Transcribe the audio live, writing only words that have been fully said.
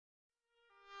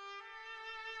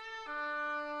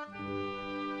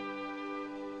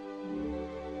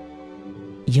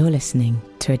You're listening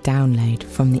to a download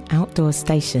from the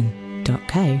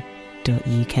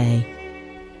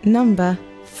outdoorstation.co.uk. Number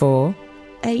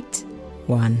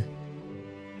 481.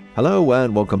 Hello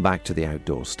and welcome back to the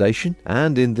Outdoor Station,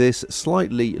 and in this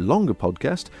slightly longer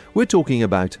podcast we're talking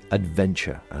about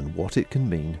adventure and what it can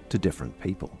mean to different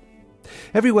people.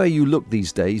 Everywhere you look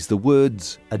these days, the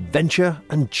words adventure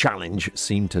and challenge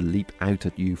seem to leap out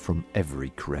at you from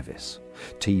every crevice.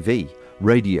 TV,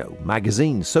 radio,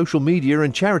 magazines, social media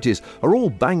and charities are all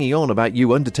banging on about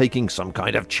you undertaking some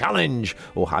kind of challenge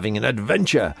or having an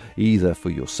adventure, either for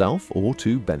yourself or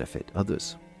to benefit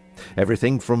others.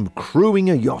 Everything from crewing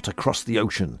a yacht across the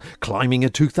ocean, climbing a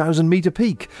 2,000-metre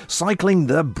peak, cycling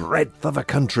the breadth of a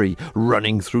country,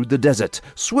 running through the desert,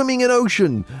 swimming an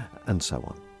ocean, and so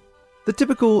on. The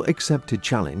typical accepted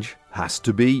challenge has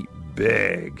to be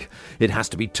big. It has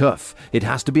to be tough, it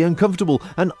has to be uncomfortable,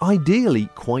 and ideally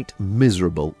quite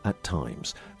miserable at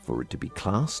times, for it to be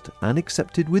classed and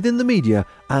accepted within the media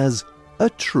as a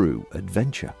true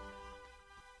adventure.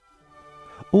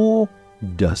 Or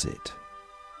does it?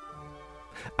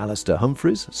 Alastair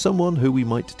Humphries, someone who we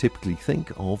might typically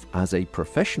think of as a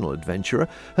professional adventurer,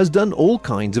 has done all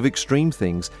kinds of extreme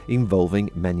things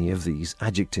involving many of these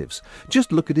adjectives.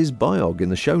 Just look at his biog in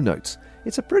the show notes.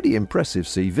 It's a pretty impressive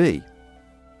CV.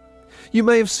 You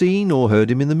may have seen or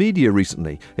heard him in the media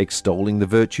recently, extolling the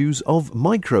virtues of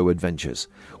micro-adventures,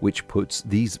 which puts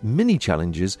these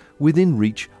mini-challenges within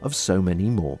reach of so many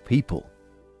more people.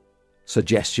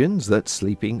 Suggestions that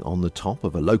sleeping on the top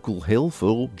of a local hill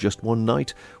for just one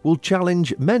night will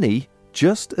challenge many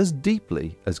just as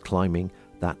deeply as climbing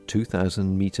that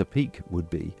 2,000-metre peak would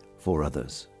be for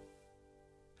others.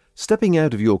 Stepping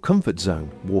out of your comfort zone,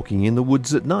 walking in the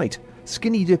woods at night,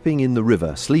 skinny dipping in the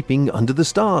river, sleeping under the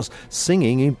stars,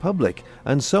 singing in public,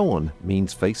 and so on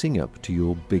means facing up to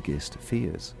your biggest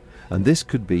fears. And this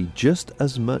could be just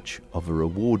as much of a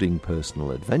rewarding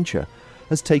personal adventure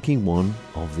as taking one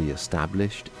of the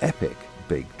established epic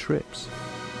big trips.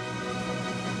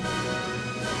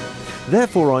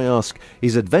 Therefore, I ask,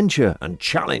 is adventure and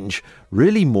challenge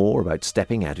really more about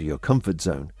stepping out of your comfort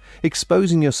zone,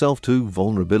 exposing yourself to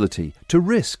vulnerability, to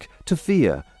risk, to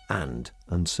fear and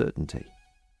uncertainty?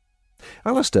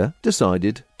 Alastair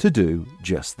decided to do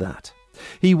just that.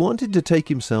 He wanted to take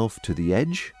himself to the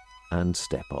edge and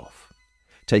step off.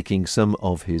 Taking some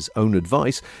of his own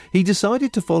advice, he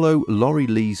decided to follow Laurie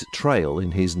Lee's trail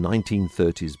in his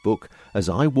 1930s book As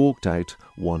I Walked Out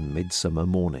One Midsummer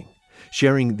Morning,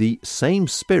 sharing the same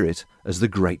spirit as the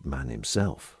great man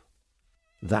himself.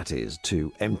 That is,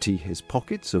 to empty his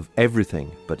pockets of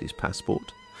everything but his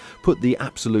passport, put the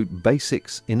absolute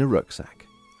basics in a rucksack,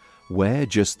 wear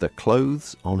just the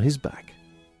clothes on his back,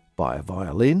 buy a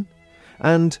violin,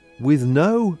 and, with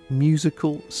no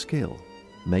musical skill,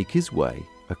 make his way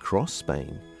across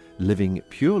Spain, living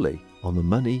purely on the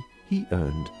money he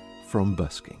earned from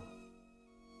busking.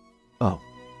 Oh,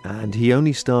 and he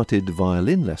only started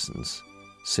violin lessons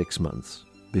 6 months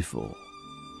before.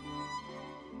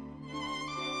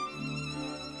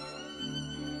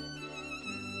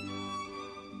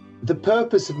 The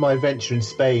purpose of my adventure in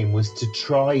Spain was to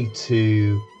try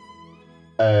to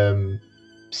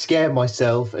scare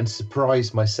myself and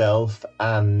surprise myself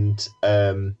and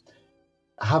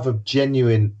have a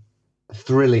genuine,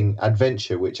 thrilling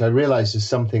adventure, which I realised is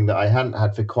something that I hadn't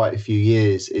had for quite a few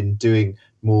years in doing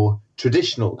more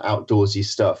traditional outdoorsy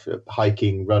stuff,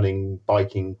 hiking, running,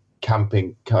 biking,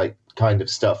 camping kind of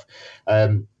stuff.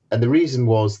 And the reason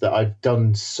was that I've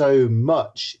done so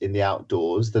much in the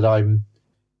outdoors that I'm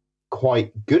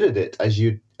quite good at it,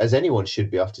 as anyone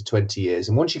should be after 20 years.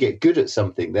 And once you get good at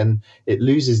something, then it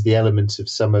loses the element of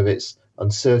some of its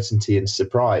uncertainty and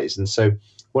surprise. And so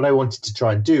what I wanted to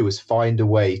try and do was find a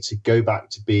way to go back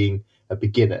to being a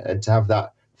beginner and to have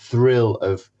that thrill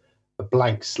of a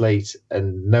blank slate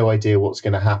and no idea what's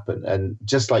going to happen. And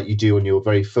just like you do on your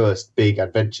very first big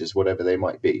adventures, whatever they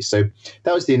might be. So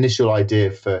that was the initial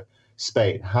idea for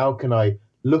Spain. How can I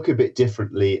look a bit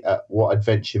differently at what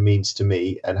adventure means to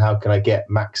me, and how can I get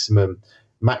maximum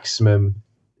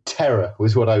terror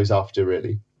was what I was after,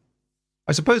 really.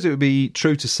 I suppose it would be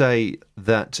true to say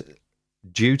that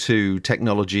due to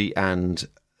technology and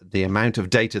the amount of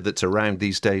data that's around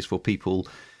these days for people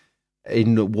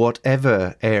in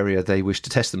whatever area they wish to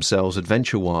test themselves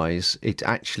adventure-wise, it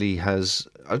actually has,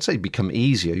 I would say, become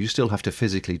easier. You still have to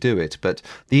physically do it, but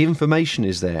the information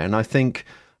is there. And I think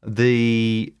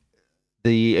the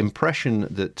impression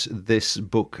that this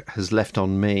book has left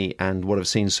on me and what I've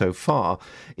seen so far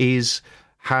is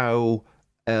how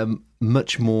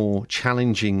much more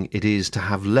challenging it is to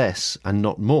have less and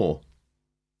not more.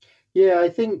 Yeah, I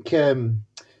think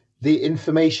the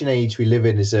information age we live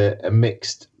in is a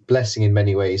mixed blessing in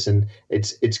many ways, and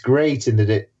it's great in that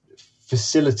it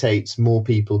facilitates more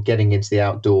people getting into the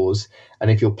outdoors.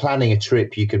 And if you're planning a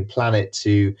trip, you can plan it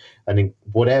to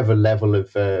whatever level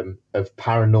of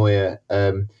paranoia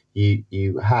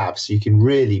you have. So you can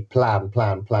really plan.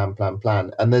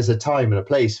 And there's a time and a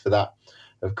place for that,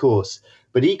 of course.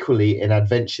 But equally in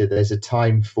adventure, there's a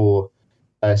time for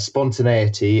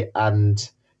spontaneity and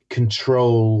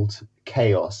controlled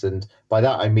chaos. And by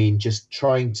that, I mean just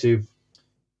trying to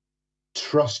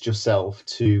trust yourself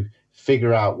to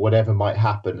figure out whatever might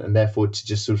happen, and therefore to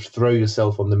just sort of throw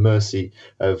yourself on the mercy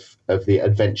of the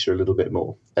adventure a little bit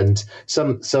more. And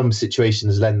some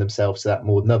situations lend themselves to that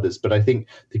more than others. But I think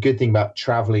the good thing about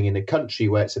traveling in a country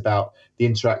where it's about the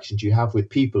interactions you have with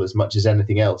people as much as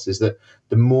anything else is that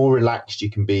the more relaxed you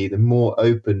can be, the more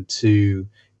open to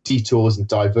detours and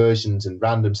diversions and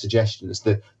random suggestions,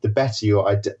 the better your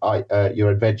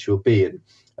adventure will be.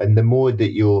 And the more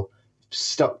that you're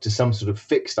stuck to some sort of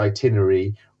fixed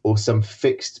itinerary or some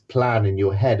fixed plan in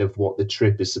your head of what the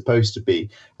trip is supposed to be,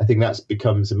 I think that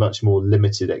becomes a much more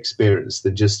limited experience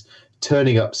than just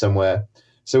turning up somewhere.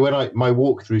 So when my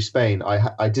walk through Spain,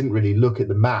 I didn't really look at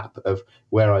the map of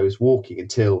where I was walking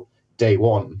until day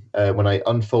one, when I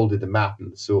unfolded the map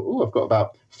and saw, oh, I've got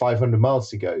about 500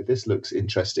 miles to go. This looks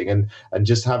interesting. And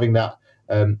just having that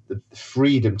the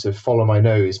freedom to follow my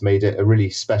nose made it a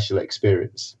really special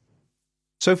experience.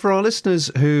 So for our listeners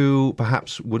who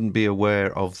perhaps wouldn't be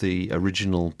aware of the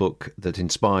original book that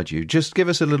inspired you, just give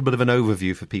us a little bit of an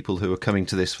overview for people who are coming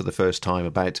to this for the first time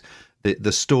about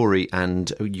the story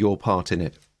and your part in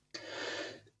it.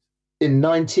 In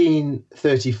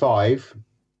 1935,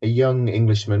 a young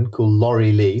Englishman called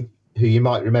Laurie Lee, who you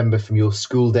might remember from your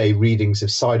school day readings of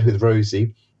Side with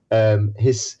Rosie, when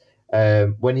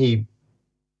he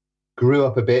grew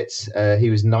up a bit, he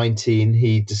was 19,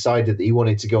 he decided that he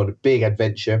wanted to go on a big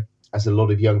adventure, as a lot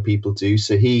of young people do.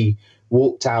 So he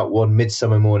walked out one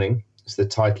midsummer morning, it's the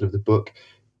title of the book,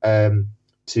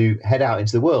 to head out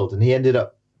into the world. And he ended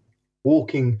up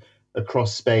walking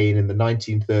across Spain in the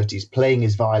 1930s, playing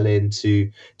his violin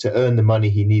to earn the money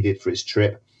he needed for his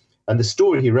trip. And the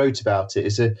story he wrote about it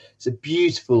is a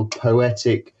beautiful,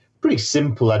 poetic, pretty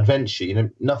simple adventure. You know,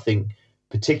 nothing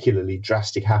particularly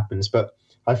drastic happens, but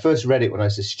I first read it when I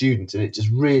was a student, and it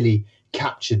just really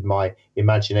captured my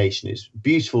imagination. It's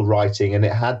beautiful writing, and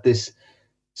it had this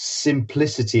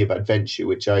simplicity of adventure,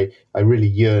 which I really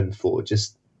yearned for,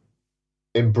 just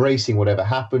embracing whatever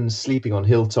happens, sleeping on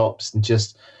hilltops, and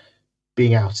just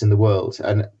being out in the world.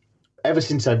 And ever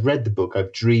since I'd read the book,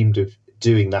 I've dreamed of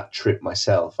doing that trip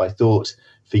myself. I thought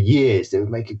for years it would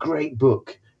make a great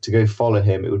book to go follow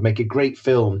him. It would make a great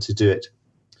film to do it.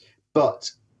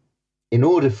 But in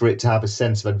order for it to have a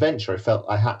sense of adventure, I felt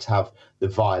I had to have the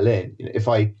violin. You know, if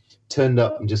I turned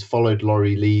up and just followed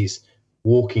Laurie Lee's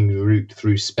walking route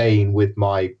through Spain with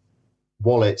my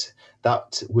wallet,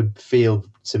 that would feel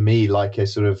to me like a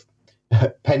sort of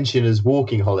pensioner's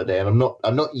walking holiday, and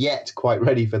I'm not yet quite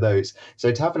ready for those.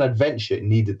 So to have an adventure, it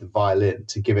needed the violin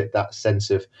to give it that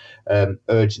sense of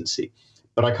urgency.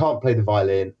 But I can't play the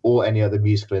violin or any other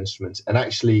musical instrument, and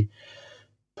actually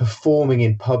performing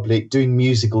in public, doing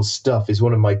musical stuff is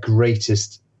one of my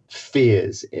greatest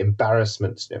fears,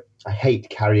 embarrassments. You know, I hate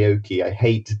karaoke. I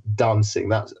hate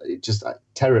dancing. It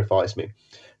terrifies me.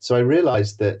 So I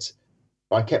realized that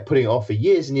I kept putting it off for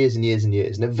years and years and years and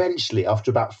years. And eventually, after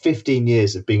about 15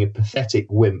 years of being a pathetic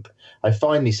wimp, I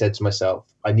finally said to myself,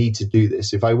 I need to do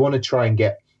this. If I want to try and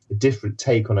get a different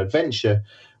take on adventure,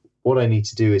 what I need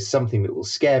to do is something that will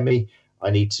scare me.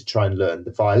 I need to try and learn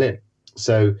the violin.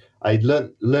 So I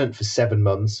learned for 7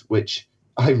 months, which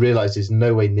I realized is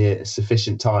nowhere near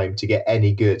sufficient time to get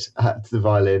any good at the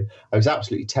violin. I was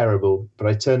absolutely terrible, but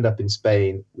I turned up in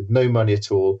Spain with no money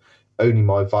at all, only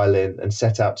my violin, and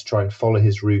set out to try and follow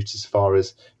his route as far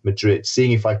as Madrid,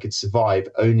 seeing if I could survive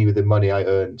only with the money I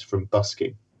earned from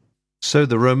busking. So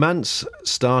the romance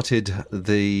started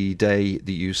the day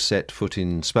that you set foot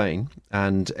in Spain,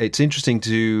 and it's interesting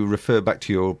to refer back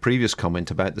to your previous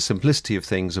comment about the simplicity of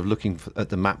things, of looking at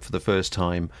the map for the first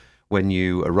time when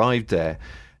you arrived there.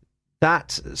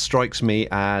 That strikes me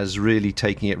as really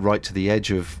taking it right to the edge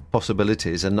of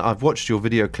possibilities, and I've watched your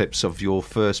video clips of your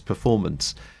first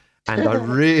performance, and I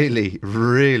really,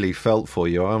 really felt for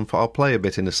you. I'll play a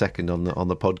bit in a second on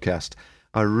the podcast.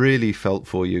 I really felt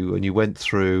for you, and you went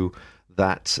through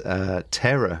that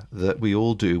terror that we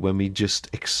all do when we just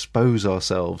expose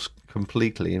ourselves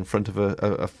completely in front of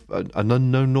an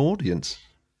unknown audience.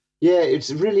 Yeah,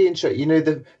 it's really interesting. You know,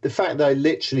 the fact that I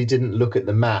literally didn't look at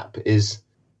the map is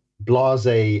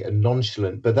blasé and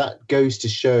nonchalant, but that goes to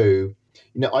show, you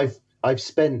know, I've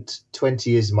spent 20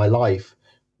 years of my life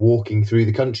walking through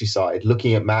the countryside,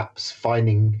 looking at maps,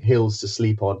 finding hills to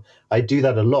sleep on. I do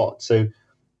that a lot. So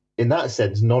in that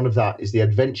sense, none of that is the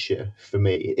adventure for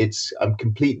me. I'm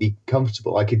completely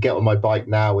comfortable. I could get on my bike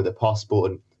now with a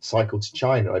passport and cycle to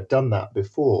China. I've done that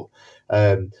before.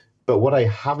 But what I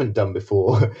haven't done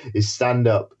before is stand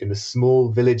up in a small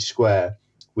village square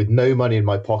with no money in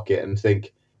my pocket and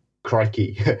think,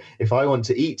 crikey, if I want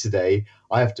to eat today,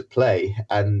 I have to play.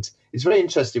 And it's very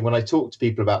interesting when I talk to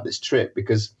people about this trip,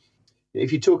 because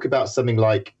if you talk about something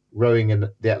like rowing in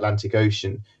the Atlantic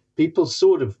Ocean, people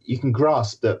you can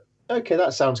grasp that, okay,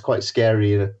 that sounds quite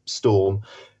scary in a storm.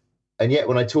 And yet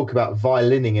when I talk about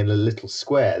violining in a little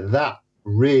square, that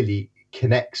really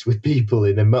connects with people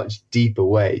in a much deeper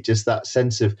way. Just that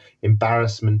sense of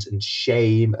embarrassment and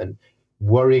shame and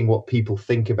worrying what people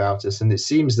think about us. And it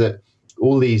seems that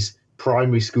all these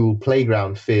primary school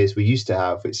playground fears we used to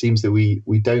have, it seems that we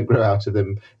don't grow out of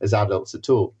them as adults at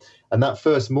all. And that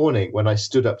first morning when I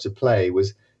stood up to play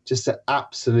was just an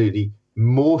absolutely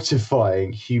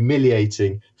mortifying,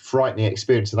 humiliating, frightening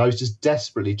experience. And I was just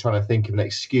desperately trying to think of an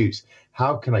excuse.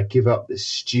 How can I give up this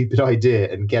stupid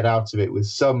idea and get out of it with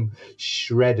some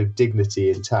shred of dignity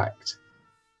intact?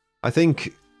 I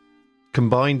think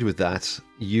combined with that,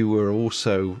 you were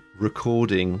also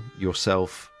recording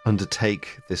yourself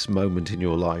undertake this moment in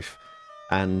your life,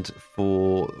 and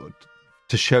to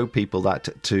show people that,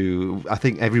 I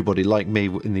think everybody like me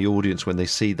in the audience, when they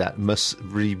see that, must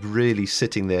be really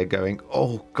sitting there going,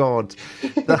 oh God,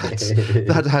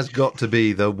 that has got to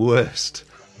be the worst.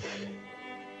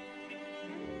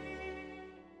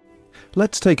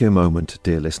 Let's take a moment,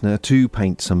 dear listener, to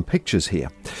paint some pictures here.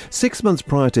 6 months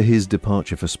prior to his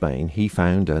departure for Spain, he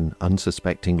found an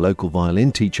unsuspecting local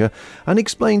violin teacher and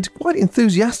explained quite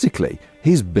enthusiastically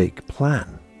his big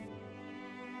plan.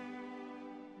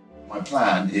 My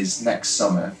plan is next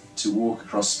summer to walk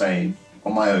across Spain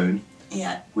on my own,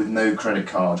 with no credit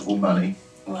card or money,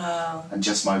 and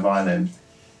just my violin,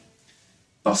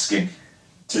 busking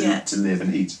to live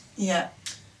and eat. Yeah.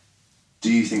 Do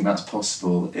you think that's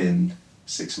possible in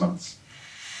 6 months?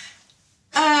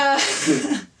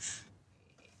 I've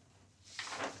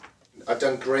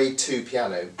done grade 2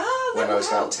 piano when I was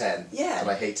about 10, and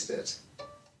I hated it.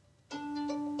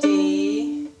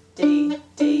 D, D,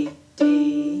 D,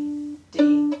 D,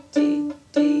 D, D,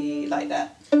 D, like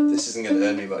that. This isn't going to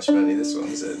earn me much money, this one,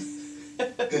 is it?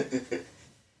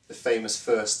 The famous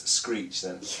first screech,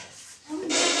 then.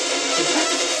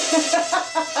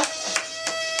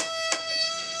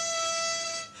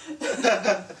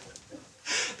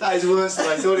 That is worse than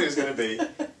I thought it was going to be.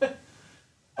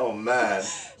 Oh man.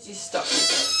 You stop.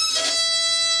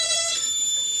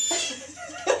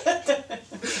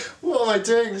 What am I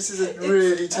doing? This is a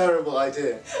really terrible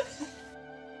idea.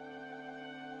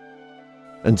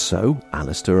 And so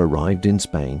Alastair arrived in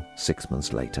Spain 6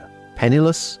 months later.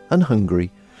 Penniless and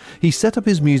hungry, he set up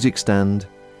his music stand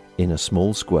in a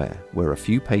small square where a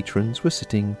few patrons were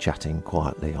sitting chatting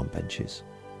quietly on benches.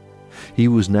 He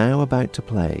was now about to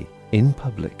play in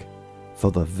public for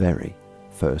the very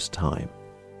first time.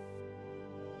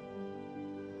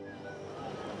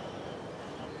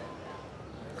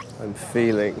 I'm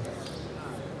feeling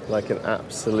like an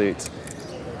absolute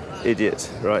idiot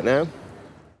right now.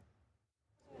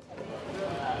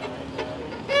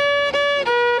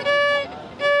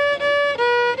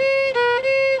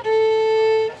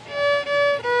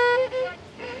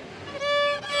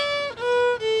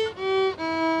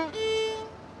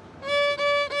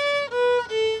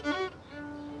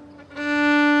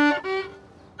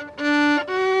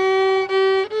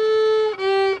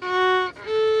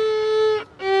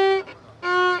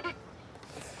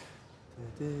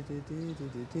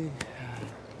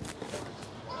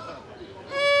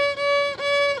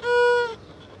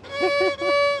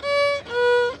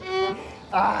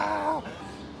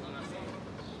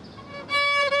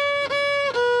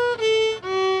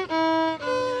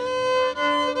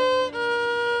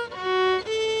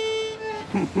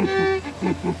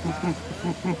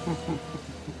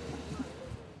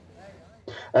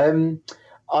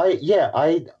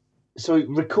 So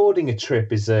recording a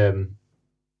trip is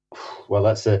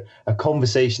that's a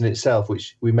conversation itself,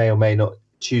 which we may or may not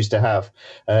choose to have.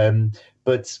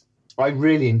 But I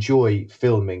really enjoy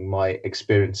filming my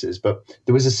experiences. But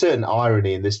there was a certain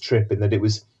irony in this trip in that it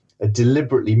was a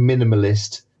deliberately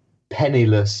minimalist,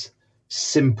 penniless,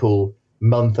 simple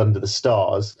month under the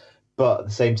stars. But at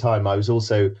the same time, I was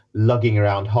also lugging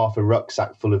around half a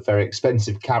rucksack full of very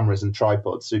expensive cameras and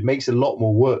tripods. So it makes a lot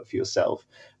more work for yourself.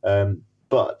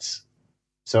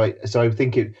 So I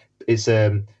think it's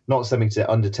not something to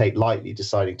undertake lightly,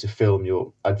 deciding to film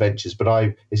your adventures.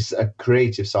 But it's a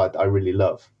creative side that I really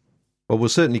love. Well, we'll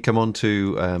certainly come on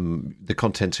to the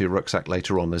contents of your rucksack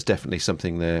later on. There's definitely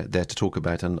something there to talk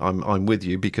about, and I'm with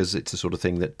you because it's the sort of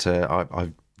thing that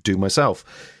I do myself.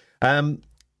 Again,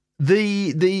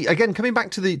 coming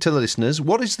back to the listeners,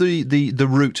 what is the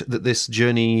route that this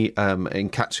journey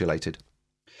encapsulated?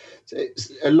 So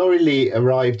Laurie Lee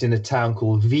arrived in a town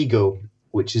called Vigo,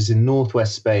 which is in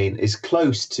northwest Spain. Is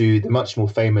close to the much more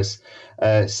famous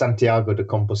Santiago de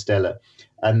Compostela.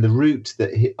 And the route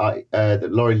that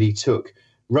Laurie Lee took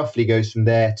roughly goes from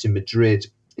there to Madrid.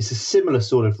 It's a similar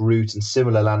sort of route and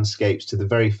similar landscapes to the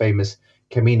very famous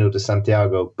Camino de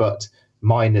Santiago, but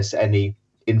minus any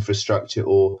infrastructure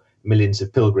or millions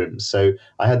of pilgrims. So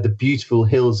I had the beautiful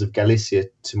hills of Galicia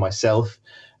to myself.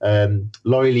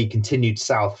 Laurie Lee continued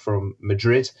south from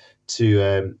Madrid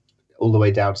to all the way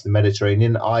down to the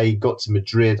Mediterranean. I got to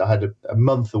Madrid. I had a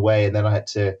month away, and then I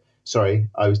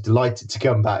was delighted to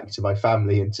come back to my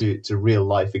family and to real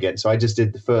life again. So I just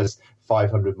did the first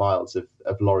 500 miles of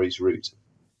Laurie's route.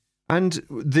 And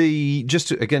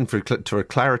for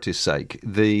clarity's sake,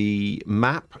 the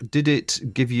map, did it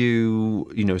give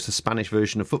you, it's the Spanish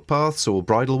version of footpaths or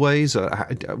bridleways? Or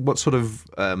what sort of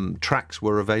tracks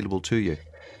were available to you?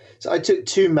 So I took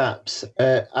two maps,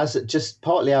 just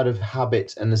partly out of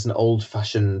habit and as an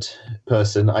old-fashioned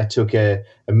person. I took a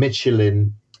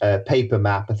Michelin paper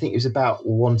map. I think it was about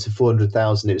 1 to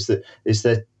 400,000. It's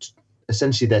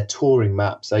essentially their touring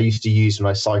maps I used to use when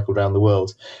I cycled around the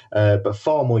world. But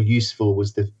far more useful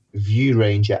was the View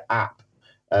Ranger app,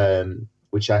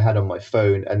 which I had on my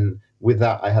phone. And with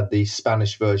that, I had the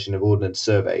Spanish version of Ordnance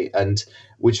Survey,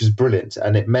 which was brilliant.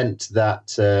 And it meant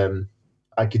that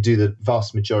I could do the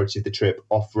vast majority of the trip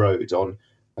off-road on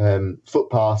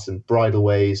footpaths and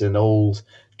bridleways and old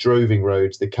droving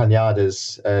roads, the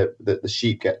cañadas that the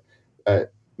sheep get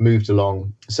moved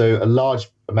along. So a large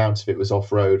amount of it was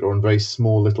off-road or on very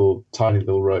small tiny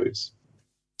little roads.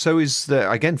 So is there,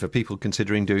 again, for people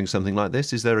considering doing something like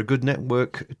this, is there a good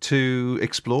network to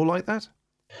explore like that?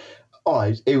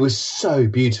 Oh, it was so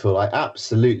beautiful. I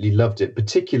absolutely loved it,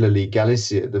 particularly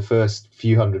Galicia, the first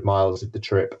few hundred miles of the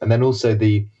trip. And then also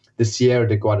the Sierra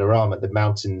de Guadarrama, the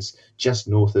mountains just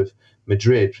north of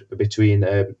Madrid, between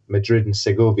Madrid and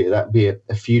Segovia. That'd be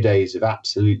a few days of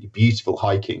absolutely beautiful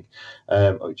hiking,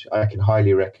 which I can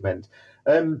highly recommend.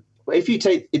 If you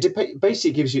take it,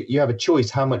 basically gives you have a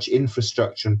choice how much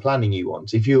infrastructure and planning you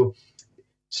want. So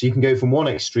you can go from one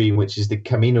extreme, which is the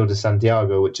Camino de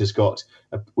Santiago, which is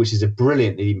a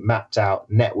brilliantly mapped out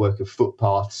network of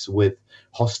footpaths with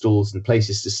hostels and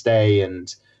places to stay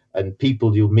and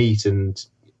people you'll meet and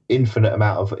infinite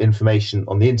amount of information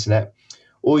on the internet.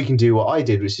 Or you can do what I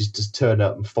did, which is just turn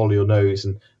up and follow your nose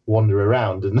and wander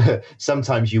around. And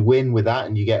sometimes you win with that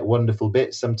and you get wonderful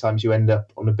bits. Sometimes you end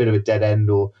up on a bit of a dead end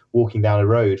or walking down a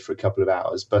road for a couple of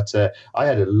hours. But I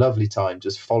had a lovely time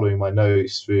just following my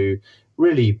nose through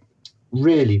really,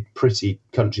 really pretty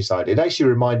countryside. It actually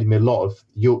reminded me a lot of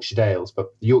Yorkshire Dales,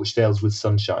 but Yorkshire Dales with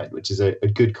sunshine, which is a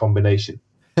good combination.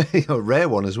 A rare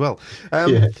one as well.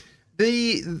 Yeah.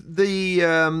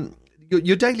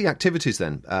 Your daily activities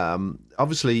then.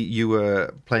 Obviously, you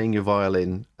were playing your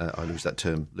violin. I use that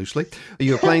term loosely.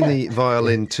 You were playing the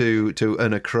violin to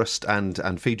earn a crust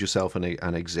and feed yourself and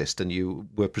exist. And you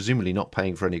were presumably not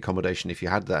paying for any accommodation if you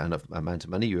had that enough amount of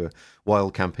money. You were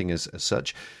wild camping as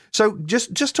such. So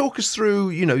just talk us through.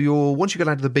 Once you got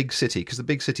out of the big city, because the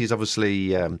big city is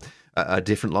obviously a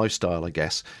different lifestyle, I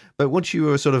guess. But once you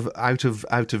were sort of out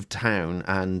of town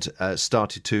and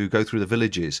started to go through the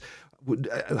villages.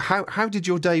 How did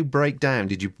your day break down?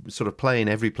 Did you sort of play in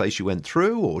every place you went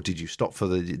through, or did you stop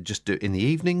just in the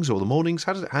evenings or the mornings?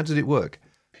 How did it work?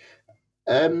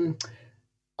 I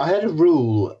had a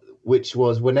rule, which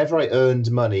was whenever I earned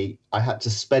money, I had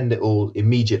to spend it all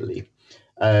immediately,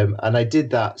 and I did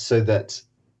that so that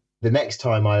the next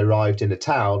time I arrived in a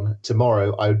town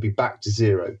tomorrow, I would be back to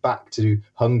zero, back to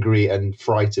hungry and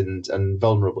frightened and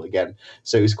vulnerable again.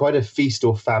 So it was quite a feast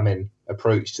or famine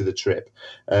approach to the trip.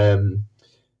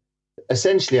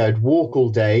 Essentially, I'd walk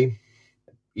all day,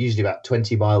 usually about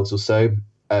 20 miles or so,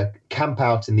 camp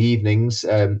out in the evenings.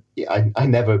 I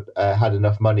never had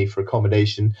enough money for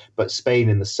accommodation, but Spain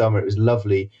in the summer, it was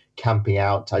lovely camping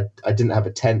out. I didn't have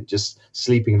a tent, just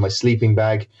sleeping in my sleeping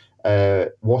bag.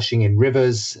 Washing in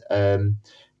rivers,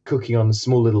 cooking on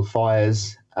small little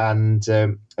fires, and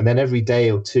then every day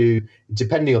or two,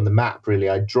 depending on the map, really,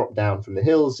 I'd drop down from the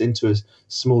hills into a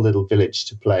small little village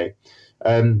to play.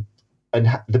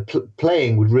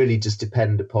 playing would really just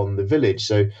depend upon the village.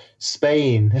 So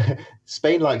Spain,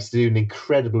 Spain likes to do an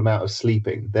incredible amount of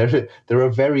sleeping. There are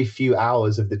very few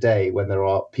hours of the day when there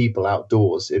are people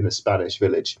outdoors in a Spanish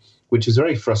village, which is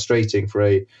very frustrating for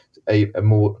a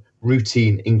more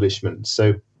routine Englishman.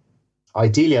 So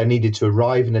ideally, I needed to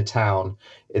arrive in a town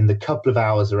in the couple of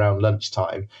hours around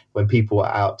lunchtime when people were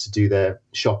out to do their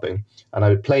shopping, and I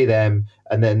would play them,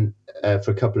 and then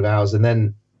for a couple of hours, and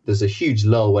then there's a huge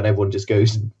lull when everyone just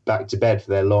goes back to bed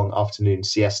for their long afternoon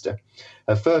siesta.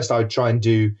 At first, I would try and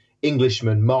do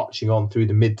Englishmen marching on through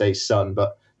the midday sun,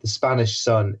 but the Spanish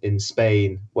sun in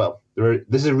Spain, well,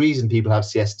 there's a reason people have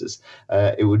siestas.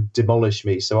 It would demolish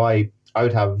me. So I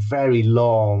would have very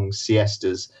long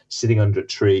siestas sitting under a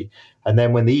tree. And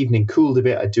then when the evening cooled a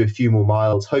bit, I'd do a few more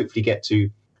miles, hopefully get to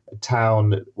a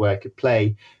town where I could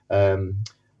play.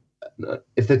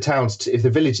 If the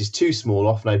village is too small,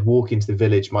 often I'd walk into the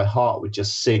village, my heart would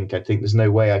just sink. I'd think there's no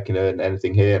way I can earn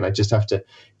anything here, and I just have to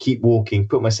keep walking,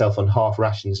 put myself on half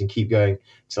rations and keep going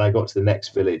till I got to the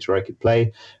next village where I could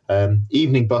play.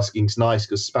 Evening busking's nice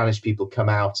because Spanish people come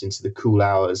out into the cool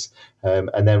hours,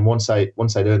 and then once I'd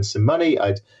earned some money,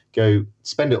 I'd go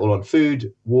spend it all on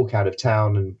food, walk out of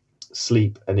town and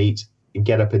sleep and eat and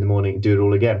get up in the morning and do it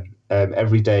all again,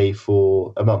 every day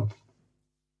for a month.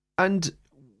 And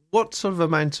what sort of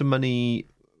amount of money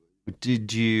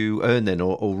did you earn then,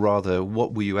 or rather,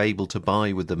 what were you able to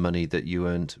buy with the money that you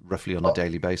earned roughly on a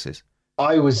daily basis?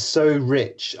 I was so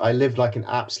rich. I lived like an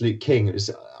absolute king. It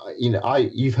was,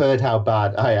 you've heard how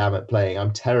bad I am at playing.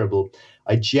 I'm terrible.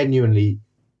 I genuinely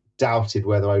doubted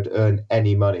whether I would earn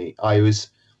any money. I was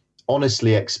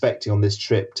honestly expecting on this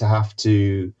trip to have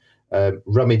to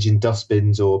rummage in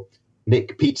dustbins or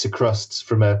nick pizza crusts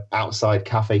from outside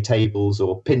cafe tables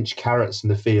or pinch carrots from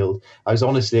the field. I was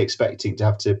honestly expecting to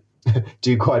have to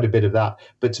do quite a bit of that.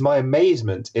 But to my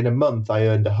amazement, in a month, I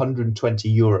earned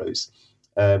 120 euros,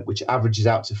 which averages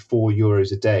out to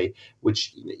 €4 a day,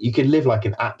 which you can live like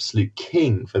an absolute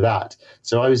king for that.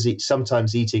 So I was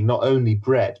sometimes eating not only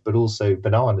bread, but also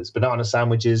banana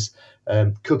sandwiches,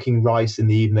 cooking rice in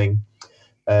the evening.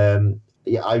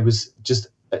 I was just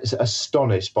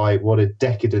astonished by what a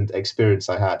decadent experience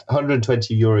I had.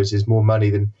 120 euros is more money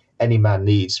than any man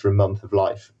needs for a month of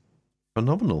life.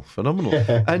 Phenomenal.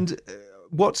 And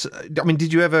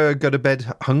did you ever go to bed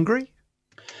hungry?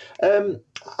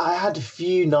 I had a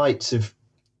few nights of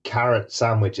carrot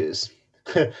sandwiches,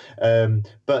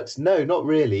 but no, not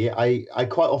really. I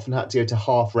quite often had to go to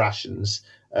half rations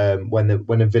when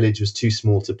a village was too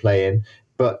small to play in.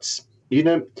 But,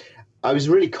 I was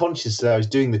really conscious that I was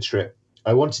doing the trip.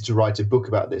 I wanted to write a book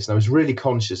about this, and I was really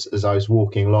conscious as I was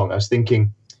walking along. I was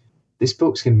thinking, this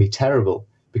book's going to be terrible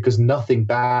because nothing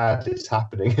bad is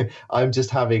happening. I'm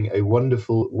just having a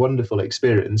wonderful, wonderful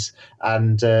experience,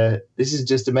 and this is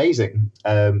just amazing.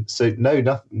 So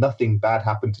nothing bad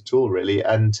happened at all, really.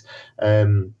 And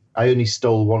I only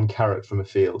stole one carrot from a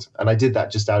field, and I did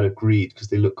that just out of greed because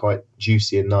they look quite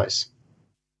juicy and nice.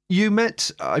 You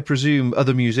met, I presume,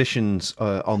 other musicians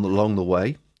along the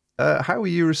way. How were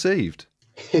you received?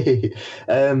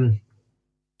 The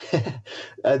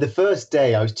first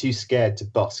day I was too scared to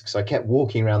busk, so I kept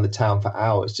walking around the town for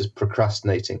hours just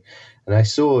procrastinating, and I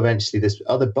saw eventually this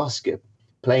other busker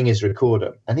playing his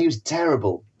recorder, and he was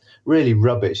terrible, really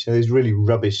rubbish. Those really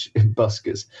rubbish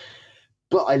buskers.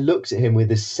 But I looked at him with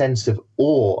this sense of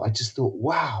awe. I just thought,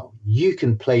 wow, you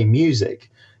can play music.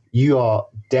 You are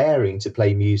daring to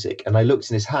play music. And I looked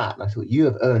in his hat and I thought, you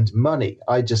have earned money.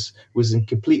 I just was in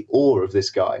complete awe of this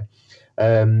guy.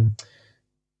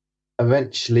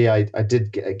 Eventually, I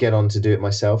did get on to do it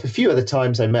myself. A few other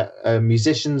times I met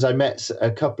musicians. I met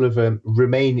a couple of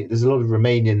Romanian. There's a lot of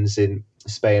Romanians in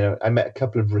Spain. I met a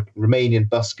couple of Romanian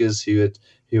buskers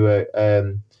who were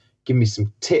giving me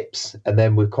some tips, and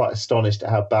then were quite astonished at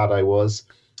how bad I was.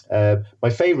 My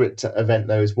favourite event,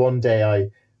 though, is one day I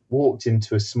walked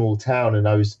into a small town and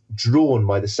I was drawn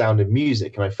by the sound of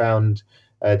music, and I found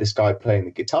this guy playing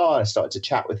the guitar. I started to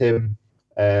chat with him.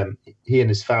 He and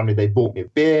his family, they bought me a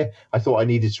beer. I thought I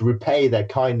needed to repay their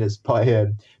kindness by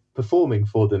performing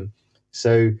for them.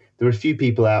 So there were a few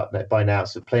people out there by now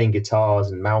sort of playing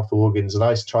guitars and mouth organs, and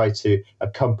I tried to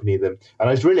accompany them. And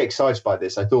I was really excited by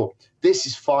this. I thought, this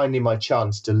is finally my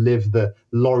chance to live the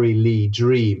Laurie Lee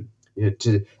dream,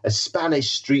 to a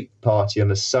Spanish street party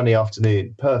on a sunny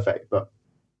afternoon. Perfect. But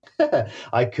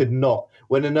I could not.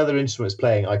 When another instrument was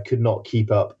playing, I could not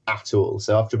keep up at all.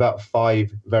 So after about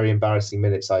 5 very embarrassing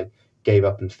minutes, I gave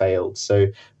up and failed. So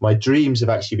my dreams of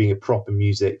actually being a proper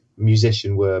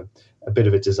musician were a bit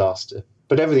of a disaster.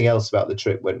 But everything else about the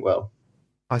trip went well.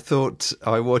 I thought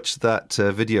I watched that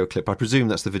video clip. I presume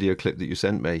that's the video clip that you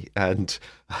sent me. And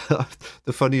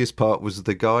the funniest part was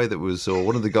the guy that was, or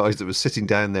one of the guys that was sitting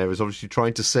down there was obviously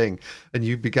trying to sing, and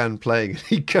you began playing and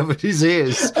he covered his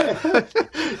ears.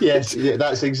 Yes, yeah,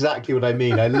 that's exactly what I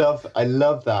mean. I love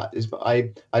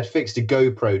that. I'd fixed a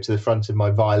GoPro to the front of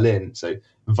my violin, so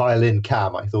violin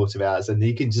cam I thought of it as, and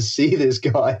you can just see this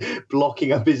guy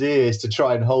blocking up his ears to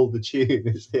try and hold the tune.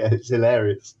 It's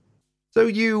hilarious. So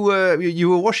you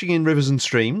were washing in rivers and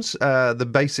streams, the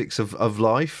basics of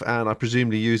life, and I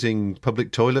presumably using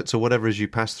public toilets or whatever as you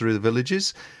passed through the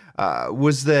villages.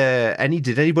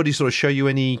 Did anybody sort of show you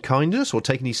any kindness or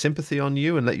take any sympathy on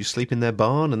you and let you sleep in their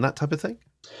barn and that type of thing?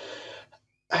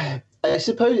 I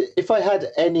suppose if I had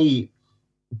any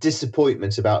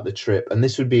disappointment about the trip, and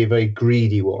this would be a very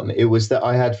greedy one, it was that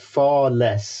I had far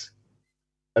less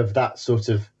of that sort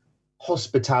of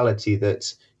hospitality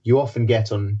that you often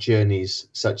get on journeys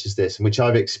such as this, which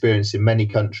I've experienced in many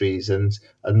countries and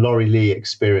Laurie Lee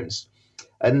experienced.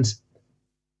 And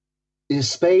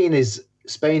Spain is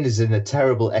in a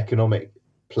terrible economic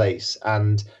place.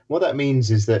 And what that means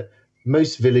is that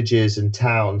most villages and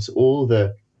towns, all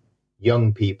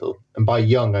young people, and by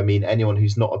young I mean anyone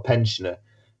who's not a pensioner,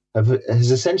 has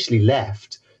essentially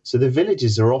left. So the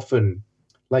villages are often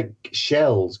like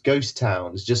shells, ghost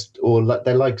towns,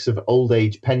 they're likes of old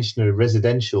age pensioner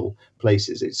residential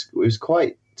places. It was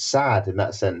quite sad in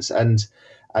that sense, and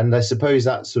I suppose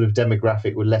that sort of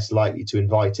demographic were less likely to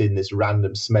invite in this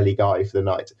random smelly guy for the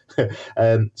night.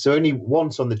 So only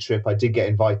once on the trip I did get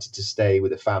invited to stay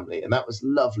with a family, and that was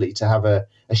lovely to have a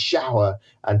shower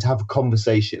and to have a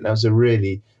conversation. That was a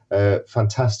really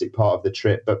fantastic part of the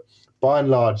trip. But by and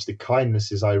large, the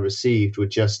kindnesses I received were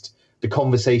just the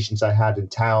conversations I had in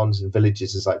towns and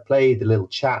villages as I played, the little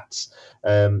chats,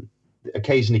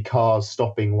 occasionally cars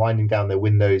stopping, winding down their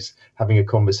windows, having a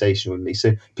conversation with me.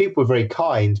 So people were very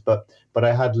kind, but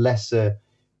I had lesser,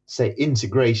 say,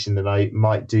 integration than I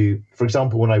might do. For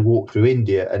example, when I walk through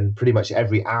India, and pretty much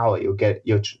every hour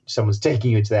someone's taking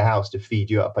you into their house to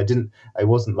feed you up. I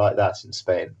wasn't like that in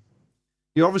Spain.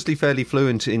 You're obviously fairly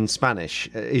fluent in Spanish.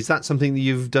 Is that something that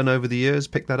you've done over the years,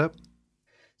 picked that up?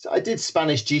 So I did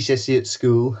Spanish GCSE at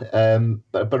school,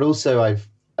 but also I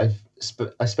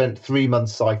spent 3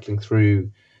 months cycling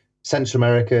through Central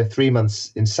America, 3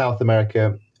 months in South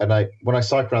America, and when I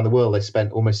cycled around the world, I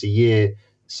spent almost a year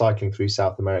cycling through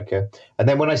South America. And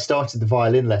then when I started the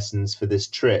violin lessons for this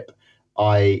trip,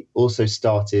 I also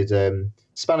started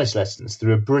Spanish lessons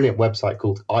through a brilliant website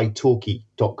called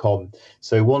italki.com.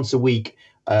 So once a week,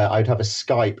 I'd have a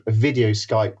video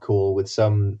Skype call with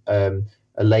a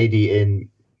lady in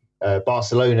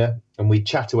Barcelona, and we'd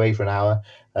chat away for an hour.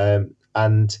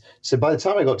 And so by the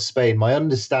time I got to Spain, my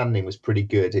understanding was pretty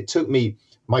good. It took me,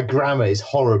 my grammar is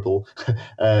horrible,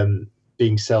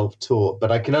 being self-taught,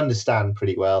 but I can understand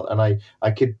pretty well. And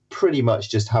I could pretty much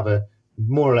just have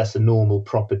more or less a normal,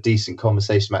 proper, decent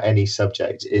conversation about any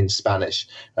subject in Spanish.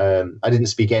 I didn't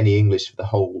speak any English for the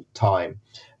whole time.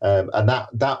 And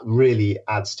that really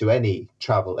adds to any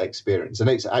travel experience. And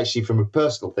it's actually, from a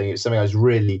personal thing, it's something I was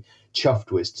really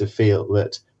chuffed with, to feel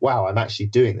that, wow, I'm actually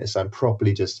doing this. I'm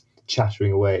properly just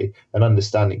chattering away and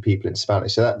understanding people in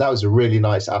Spanish. So that was a really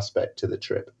nice aspect to the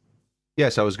trip.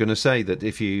 Yes, I was going to say that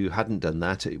if you hadn't done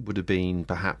that, it would have been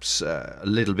perhaps a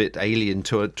little bit alien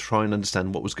to try and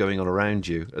understand what was going on around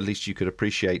you. At least you could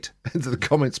appreciate the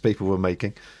comments people were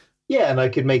making. Yeah, and I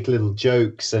could make little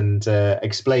jokes and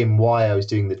explain why I was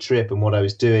doing the trip and what I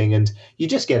was doing. And you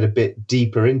just get a bit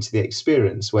deeper into the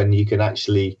experience when you can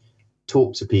actually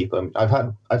talk to people.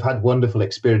 I've had wonderful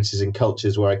experiences in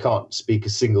cultures where I can't speak a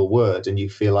single word and you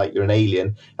feel like you're an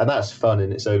alien, and that's fun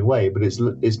in its own way. But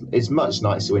it's much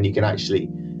nicer when you can actually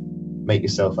make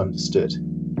yourself understood.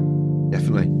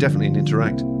 Definitely, and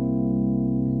interact.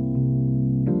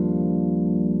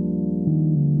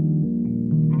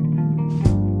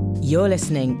 You're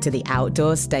listening to The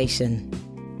Outdoor Station,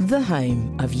 the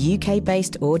home of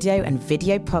UK-based audio and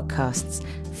video podcasts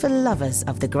for lovers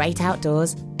of the great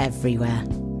outdoors everywhere.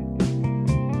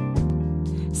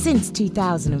 Since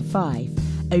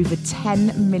 2005, over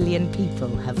 10 million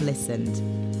people have listened,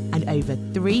 and over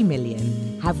 3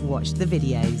 million have watched the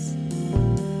videos.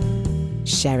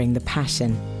 Sharing the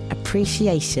passion,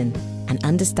 appreciation, and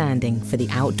understanding for the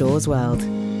outdoors world.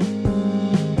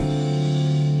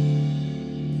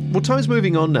 Well, time's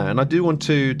moving on now, and I do want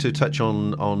to touch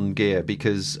on gear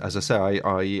because, as I say,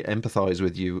 I empathise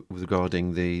with you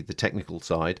regarding the technical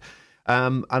side.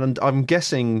 And I'm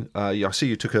guessing, I see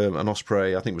you took an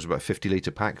Osprey, I think it was about a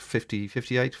 50-litre pack, 50,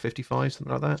 58, 55,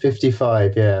 something like that?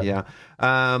 55, yeah. Yeah.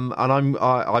 And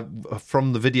I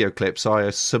from the video clips, I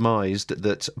surmised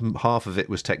that half of it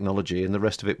was technology and the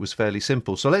rest of it was fairly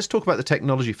simple. So let's talk about the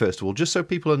technology first of all, just so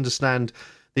people understand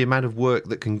the amount of work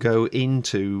that can go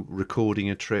into recording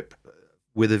a trip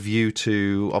with a view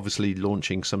to obviously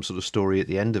launching some sort of story at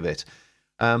the end of it.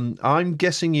 I'm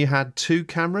guessing you had 2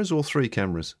 cameras or 3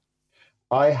 cameras?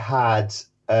 I had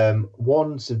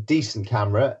one sort of decent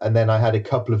camera, and then I had a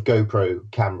couple of GoPro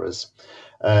cameras.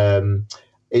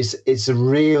 It's a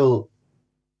real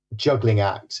juggling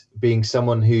act, being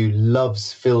someone who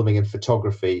loves filming and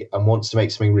photography and wants to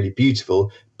make something really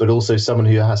beautiful, but also someone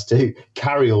who has to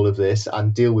carry all of this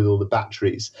and deal with all the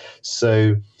batteries.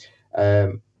 So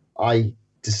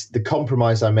the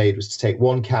compromise I made was to take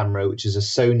one camera, which is a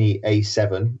Sony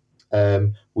A7,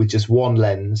 with just one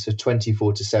lens of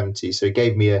 24-70. So it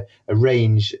gave me a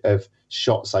range of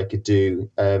shots I could do.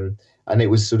 And it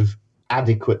was sort of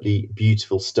adequately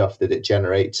beautiful stuff that it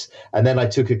generates. And then I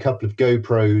took a couple of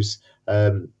GoPros,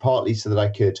 partly so that I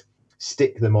could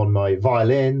stick them on my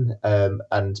violin,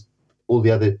 and all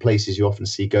the other places you often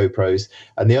see GoPros.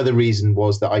 And the other reason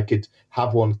was that I could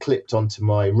have one clipped onto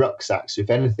my rucksack. So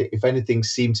if anything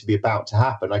seemed to be about to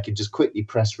happen, I could just quickly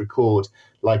press record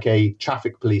like a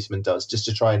traffic policeman does, just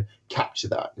to try and capture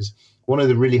that. Because one of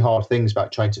the really hard things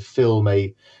about trying to film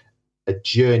a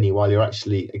journey while you're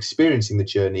actually experiencing the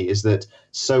journey is that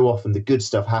so often the good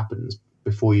stuff happens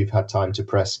before you've had time to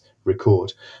press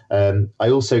record. I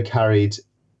also carried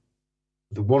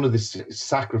one of the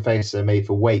sacrifices I made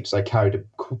for weights. I carried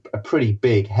a pretty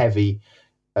big, heavy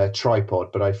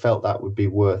tripod, but I felt that would be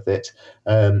worth it.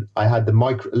 I had a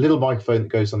little microphone that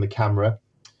goes on the camera.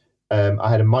 I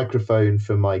had a microphone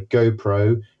for my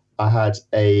GoPro. I had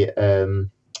a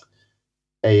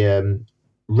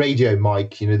radio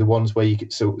mic, the ones where you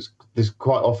could. So there's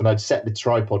quite often I'd set the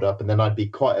tripod up, and then I'd be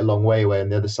quite a long way away on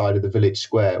the other side of the village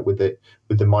square with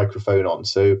the microphone on.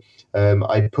 So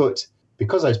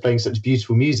because I was playing such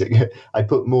beautiful music, I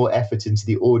put more effort into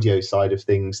the audio side of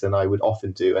things than I would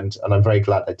often do, and I'm very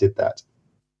glad I did that.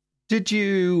 Did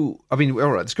you? I mean,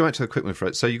 all right. Let's go back to the equipment for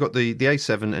it. So you got the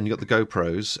A7 and you got the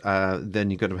GoPros. Then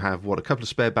you're going to have a couple of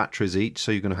spare batteries each.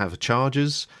 So you're going to have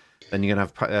chargers. Then you're going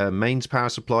to have mains power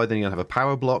supply. Then you're going to have a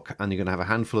power block, and you're going to have a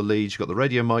handful of leads. You've got the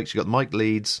radio mics. You've got the mic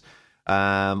leads,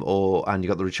 and you've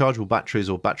got the rechargeable batteries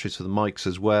or batteries for the mics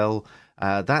as well.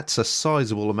 That's a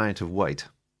sizable amount of weight.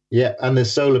 Yeah, and the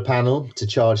solar panel to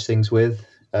charge things with.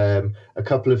 A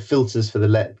couple of filters for the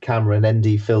LED camera, an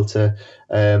ND filter.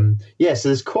 So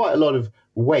there's quite a lot of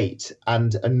weight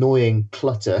and annoying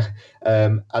clutter,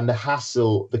 and the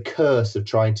hassle, the curse of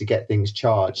trying to get things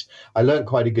charged. I learned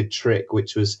quite a good trick,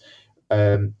 which was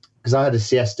because I had a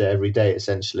siesta every day,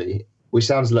 essentially, which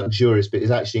sounds luxurious, but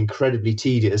is actually incredibly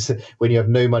tedious when you have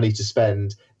no money to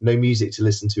spend, no music to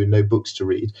listen to, and no books to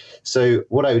read. So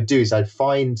what I would do is I'd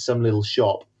find some little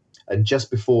shop, and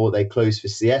just before they closed for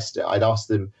siesta, I'd ask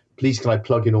them, please, can I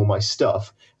plug in all my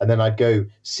stuff? And then I'd go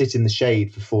sit in the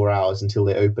shade for 4 hours until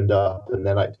they opened up, and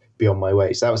then I'd be on my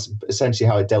way. So that was essentially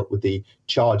how I dealt with the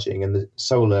charging, and the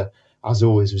solar, as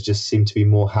always, just seemed to be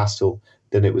more hassle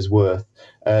than it was worth.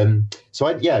 So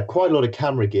I had quite a lot of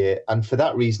camera gear, and for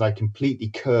that reason, I completely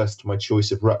cursed my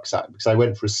choice of rucksack, because I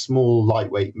went for a small,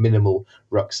 lightweight, minimal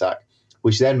rucksack,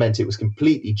 which then meant it was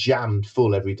completely jammed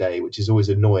full every day, which is always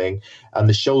annoying. And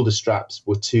the shoulder straps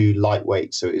were too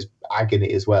lightweight, so it was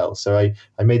agony as well. So I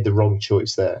made the wrong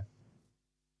choice there.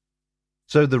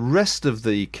 So the rest of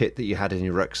the kit that you had in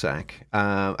your rucksack,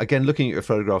 again, looking at your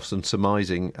photographs and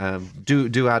surmising,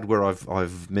 do add where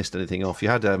I've missed anything off. You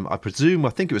had, I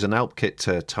think it was an Alp kit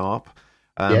tarp.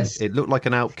 Yes. It looked like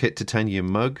an Alp kit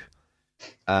titanium mug.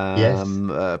 Yes.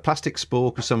 A plastic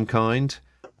spork of some kind.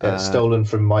 Stolen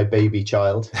from my baby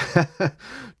child.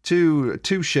 two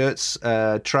shirts,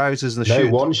 trousers, and a shirt.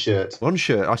 No, one shirt. One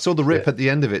shirt. I saw the rip at the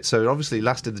end of it, so it obviously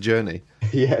lasted the journey.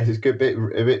 Yeah, it was a bit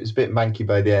manky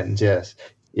by the end. Yes,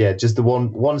 yeah, just the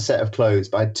one set of clothes,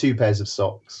 but I had 2 pairs of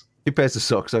socks. 2 pairs of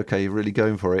socks. Okay, you're really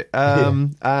going for it.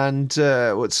 And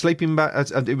what sleeping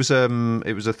mat? It was a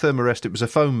thermarest. It was a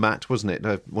foam mat, wasn't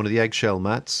it? One of the eggshell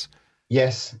mats.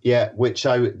 Yes, yeah. Which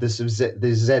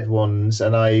the Z ones,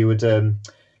 and I would.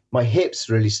 My hips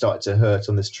really started to hurt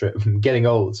on this trip. I'm getting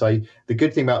old. So the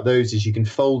good thing about those is you can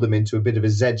fold them into a bit of a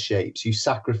Z shape. So you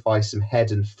sacrifice some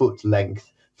head and foot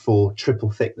length for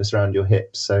triple thickness around your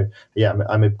hips. So yeah,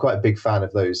 I'm quite a big fan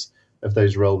of those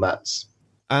roll mats.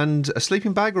 And a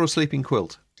sleeping bag or a sleeping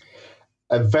quilt?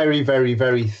 A very, very,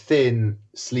 very thin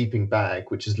sleeping bag,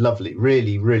 which is lovely,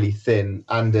 really, really thin,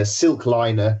 and a silk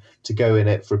liner to go in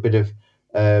it for a bit of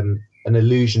an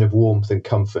illusion of warmth and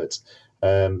comfort.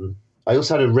 I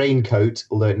also had a raincoat,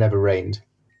 although it never rained.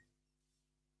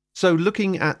 So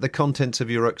looking at the contents of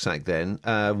your rucksack then,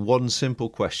 one simple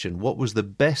question. What was the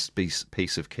best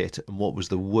piece of kit and what was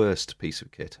the worst piece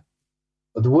of kit?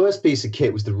 The worst piece of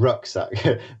kit was the rucksack,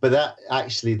 but that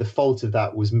actually, the fault of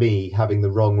that was me having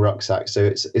the wrong rucksack. So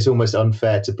it's almost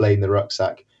unfair to blame the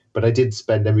rucksack. But I did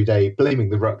spend every day blaming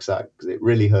the rucksack because it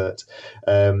really hurt.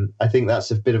 I think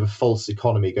that's a bit of a false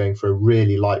economy, going for a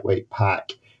really lightweight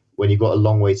pack when you've got a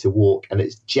long way to walk and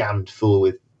it's jammed full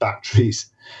with batteries.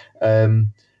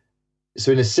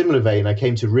 So in a similar vein, I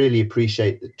came to really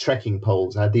appreciate the trekking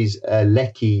poles. I had these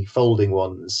Lecky folding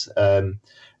ones,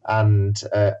 and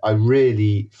I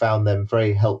really found them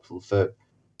very helpful for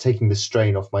taking the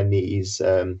strain off my knees,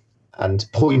 and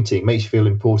pointing. Makes you feel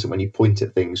important when you point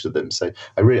at things with them. So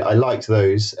I liked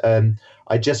those.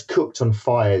 I just cooked on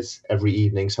fires every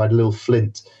evening, so I had a little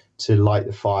flint to light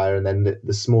the fire, and then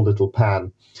the small little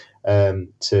pan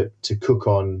to cook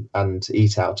on and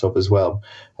eat out of as well.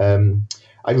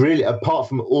 I really, apart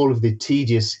from all of the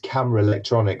tedious camera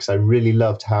electronics, I really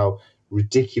loved how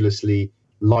ridiculously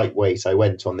lightweight I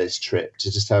went on this trip,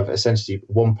 to just have essentially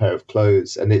one pair of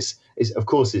clothes. And it's of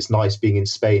course it's nice being in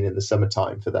Spain in the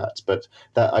summertime for that, but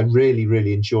that I really,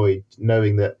 really enjoyed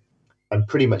knowing that I'm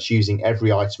pretty much using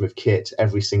every item of kit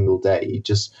every single day. You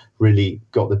just really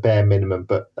got the bare minimum,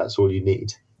 but that's all you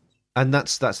need. And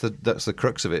that's the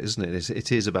crux of it, isn't it?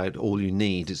 It is about all you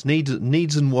need. It's needs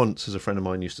and wants, as a friend of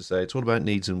mine used to say. It's all about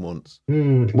needs and wants.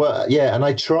 Well, yeah, and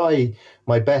I try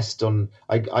my best on.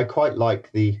 I quite like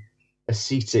the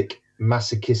ascetic,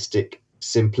 masochistic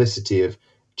simplicity of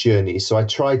journeys. So I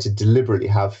try to deliberately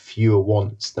have fewer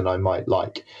wants than I might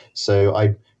like. So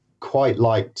I quite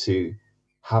like to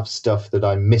have stuff that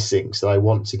I'm missing, so I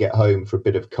want to get home for a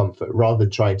bit of comfort, rather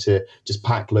than trying to just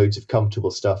pack loads of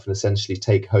comfortable stuff and essentially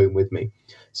take home with me.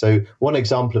 So one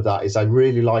example of that is I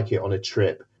really like it on a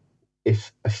trip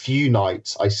if a few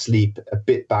nights I sleep a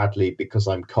bit badly because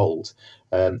I'm cold.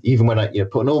 Even when I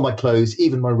put on all my clothes,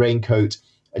 even my raincoat,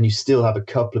 and you still have a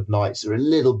couple of nights that are a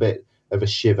little bit of a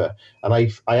shiver. And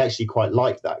I actually quite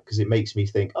like that, because it makes me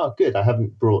think, oh, good, I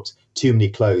haven't brought too many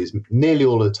clothes. Nearly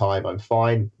all of the time I'm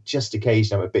fine. Just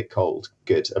occasionally I'm a bit cold.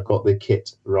 Good, I've got the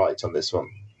kit right on this one.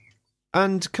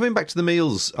 And coming back to the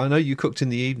meals, I know you cooked in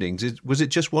the evenings. Was it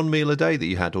just one meal a day that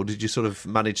you had, or did you sort of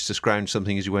manage to scrounge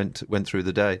something as you went through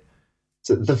the day?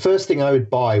 So the first thing I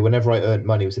would buy whenever I earned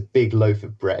money was a big loaf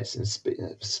of bread. In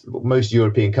most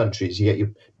European countries, you get your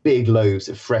big loaves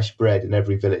of fresh bread in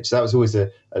every village. So that was always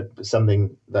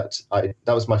something that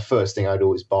was my first thing I'd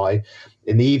always buy.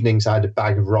 In the evenings, I had a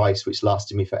bag of rice, which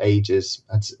lasted me for ages,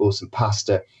 or some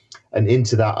pasta. And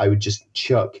into that, I would just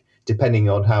chuck, depending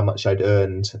on how much I'd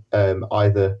earned,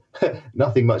 either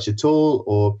nothing much at all,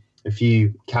 or a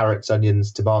few carrots,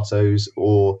 onions, tomatoes,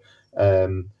 or a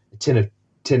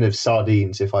tin of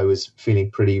sardines if I was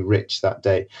feeling pretty rich that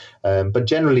day. But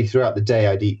generally throughout the day,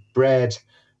 I'd eat bread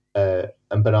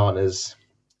and bananas,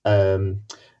 and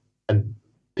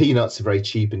peanuts are very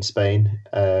cheap in Spain.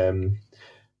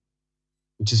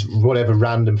 Just whatever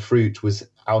random fruit was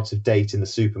out of date in the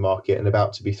supermarket and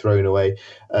about to be thrown away.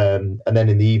 And then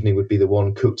in the evening would be the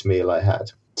one cooked meal I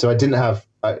had. So I didn't have,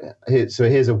 so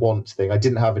here's a want thing. I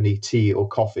didn't have any tea or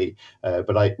coffee,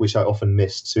 which I often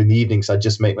missed. So in the evenings, I'd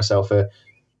just make myself a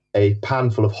pan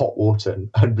full of hot water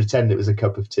and pretend it was a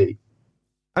cup of tea.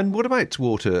 And what about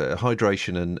water,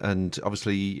 hydration, and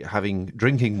obviously having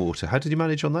drinking water? How did you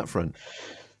manage on that front?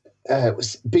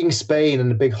 Being Spain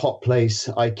and a big hot place,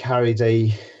 I carried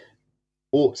a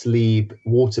Ortlieb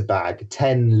water bag,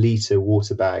 10-litre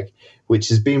water bag, which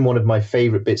has been one of my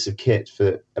favourite bits of kit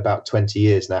for about 20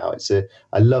 years now.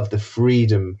 I love the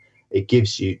freedom it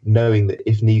gives you, knowing that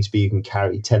if needs be, you can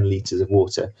carry 10 litres of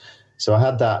water. So I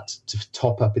had that to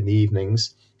top up in the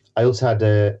evenings. I also had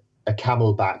a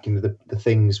camelback, the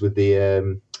things with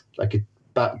the like a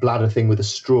bladder thing with a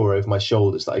straw over my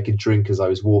shoulders that I could drink as I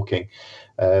was walking,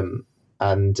 and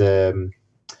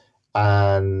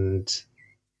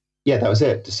yeah, that was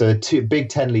it. So a big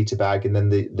 10-litre bag, and then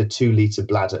the 2-litre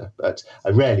bladder. But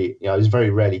I was very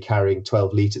rarely carrying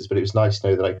 12 litres, but it was nice to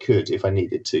know that I could if I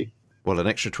needed to. Well, an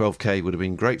extra 12k would have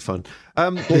been great fun.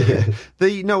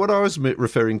 What I was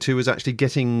referring to was actually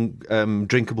getting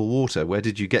drinkable water. Where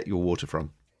did you get your water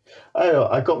from? Oh,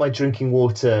 I got my drinking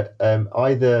water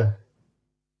either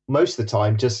most of the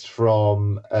time just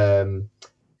from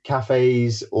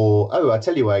cafes, or I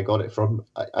tell you where I got it from.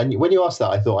 And when you asked that,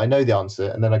 I thought I know the answer,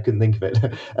 and then I couldn't think of it.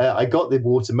 I got the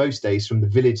water most days from the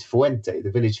village fuente,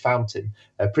 the village fountain.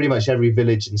 Pretty much every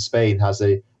village in Spain has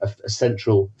a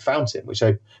central fountain, which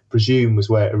I presume was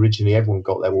where originally everyone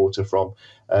got their water from.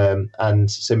 And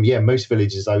so, most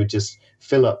villages I would just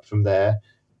fill up from there,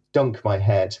 dunk my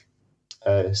head,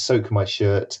 soak my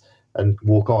shirt, and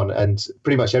walk on. And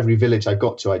pretty much every village I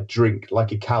got to, I'd drink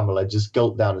like a camel. I'd just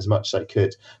gulp down as much as I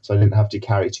could, so I didn't have to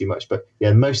carry too much. But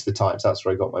most of the times that's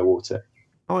where I got my water.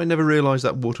 Oh, I never realised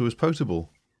that water was potable.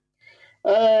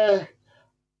 Well,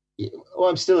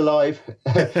 I'm still alive.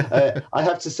 I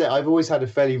have to say, I've always had a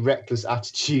fairly reckless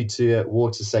attitude to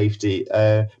water safety.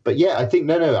 But I think,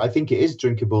 I think it is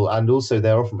drinkable, and also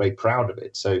they're often very proud of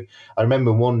it. So I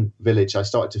remember in one village, I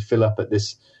started to fill up at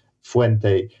this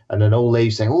fuente, and an old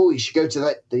lady saying, "Oh, you should go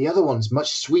to the other one's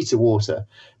much sweeter water."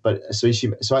 But so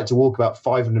I had to walk about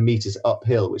 500 meters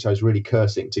uphill, which I was really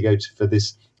cursing, to go for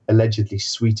this allegedly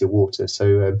sweeter water.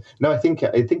 So no, I think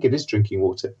it is drinking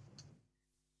water.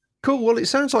 Cool. Well, it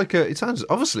sounds like a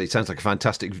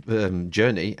fantastic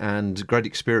journey and great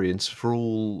experience for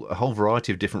a whole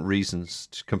variety of different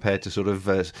reasons, compared to sort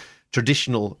of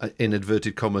traditional, in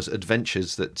inverted commas,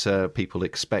 adventures that people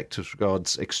expect as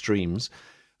regards extremes.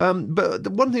 But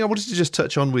the one thing I wanted to just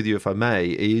touch on with you, if I may,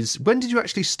 is when did you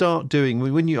actually start doing?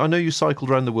 I know you cycled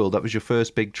around the world. That was your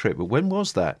first big trip, but when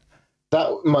was that?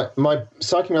 My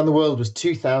cycling around the world was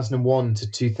 2001 to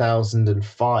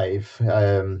 2005.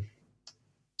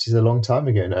 Which is a long time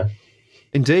ago now.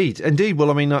 Indeed.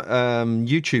 Well, I mean,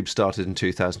 YouTube started in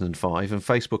 2005, and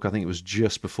Facebook, I think it was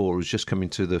just before. It was just coming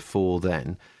to the fore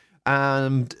then.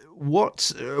 And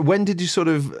when did you sort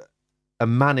of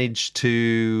manage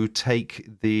to take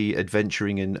the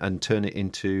adventuring and turn it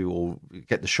into, or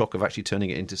get the shock of actually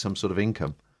turning it into some sort of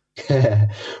income?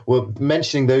 Well,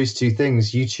 mentioning those two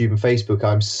things, YouTube and Facebook,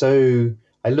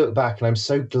 I look back and I'm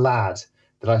so glad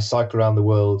that I cycle around the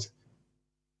world,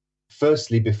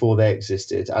 firstly before they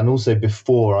existed, and also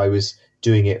before I was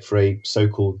doing it for a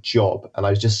so-called job, and I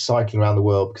was just cycling around the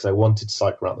world because I wanted to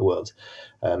cycle around the world.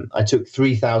 I took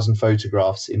 3,000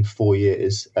 photographs in 4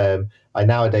 years. I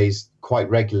nowadays quite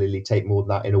regularly take more than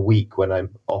that in a week when I'm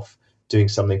off doing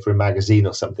something for a magazine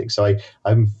or something. So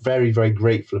I'm very, very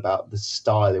grateful about the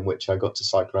style in which I got to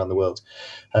cycle around the world.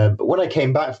 But when I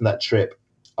came back from that trip,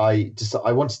 I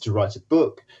wanted to write a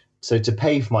book. So to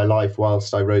pay for my life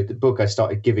whilst I wrote the book, I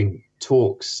started giving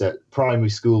talks at primary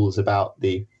schools about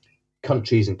the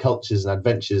countries and cultures and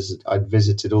adventures I'd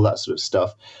visited, all that sort of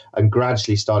stuff, and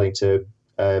gradually starting to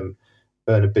earn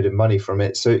a bit of money from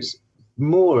it. So it's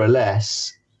more or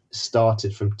less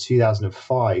started from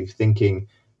 2005, thinking,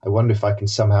 I wonder if I can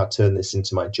somehow turn this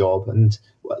into my job. And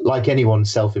like anyone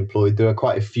self-employed, there are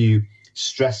quite a few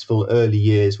stressful early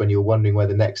years when you're wondering where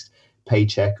the next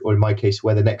paycheck, or in my case,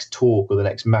 where the next talk or the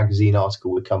next magazine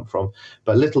article would come from.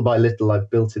 But little by little, I've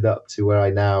built it up to where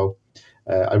I now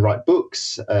I write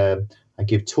books, I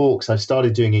give talks. I've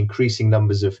started doing increasing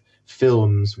numbers of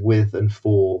films with and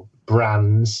for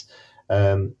brands,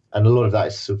 and a lot of that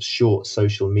is sort of short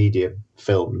social media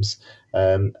films.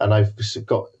 And I've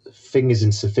got fingers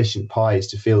in sufficient pies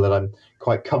to feel that I'm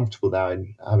quite comfortable now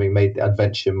in having made the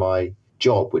adventure my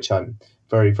job, which I'm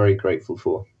very, very grateful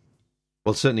for.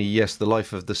 Well, certainly, yes, the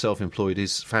life of the self-employed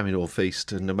is famine or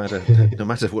feast, and no matter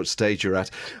what stage you're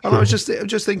at. And I was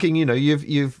just thinking,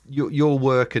 your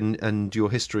work and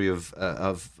your history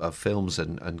of films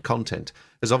and content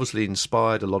has obviously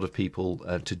inspired a lot of people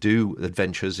to do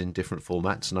adventures in different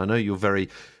formats. And I know you're very,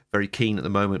 very keen at the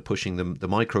moment pushing the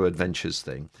micro adventures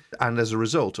thing. And as a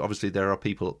result, obviously, there are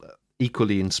people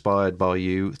equally inspired by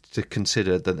you to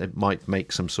consider that they might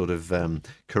make some sort of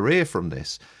career from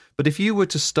this. But if you were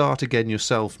to start again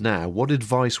yourself now, what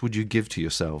advice would you give to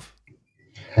yourself?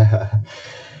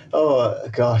 Oh,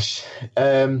 gosh.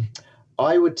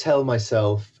 I would tell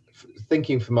myself,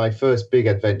 thinking for my first big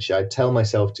adventure, I'd tell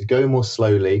myself to go more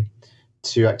slowly,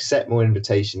 to accept more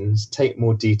invitations, take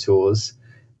more detours,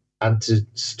 and to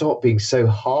stop being so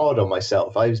hard on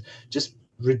myself. I was just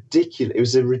ridiculous. It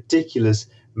was a ridiculous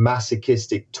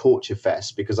masochistic torture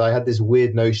fest, because I had this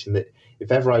weird notion that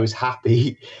if ever I was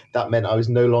happy, that meant I was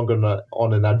no longer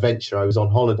on an adventure. I was on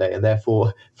holiday, and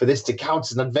therefore, for this to count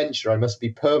as an adventure, I must be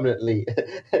permanently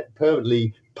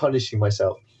punishing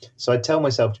myself. So I tell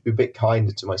myself to be a bit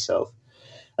kinder to myself.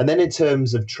 And then in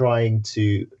terms of trying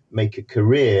to make a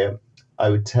career, I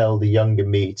would tell the younger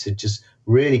me to just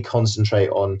really concentrate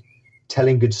on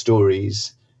telling good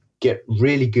stories, get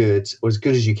really good, or as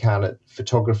good as you can, at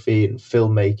photography and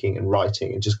filmmaking and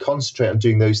writing, and just concentrate on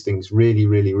doing those things really,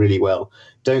 really, really well.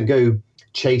 Don't go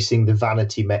chasing the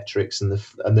vanity metrics and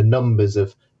the numbers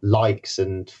of likes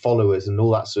and followers and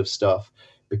all that sort of stuff.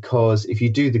 Because if you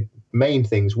do the main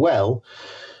things well,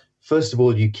 first of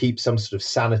all, you keep some sort of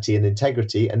sanity and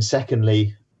integrity. And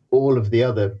secondly, all of the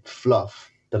other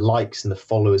fluff, the likes and the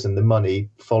followers and the money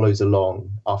follows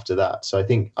along after that. So I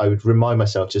think I would remind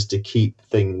myself just to keep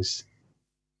things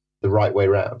the right way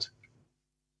around.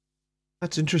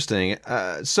 That's interesting.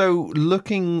 So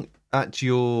looking at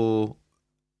your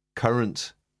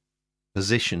current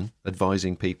position,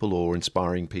 advising people or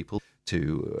inspiring people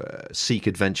to seek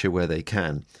adventure where they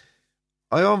can,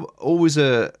 I am always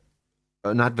an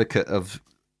advocate of,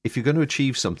 if you're going to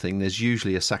achieve something, there's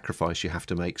usually a sacrifice you have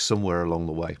to make somewhere along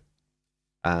the way.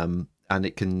 And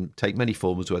it can take many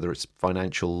forms, whether it's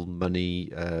financial,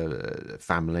 money,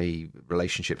 family,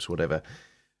 relationships, whatever.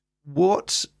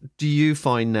 What do you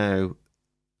find now,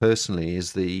 personally,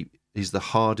 is the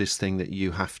hardest thing that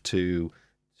you have to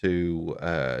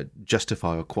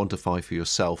justify or quantify for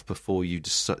yourself before you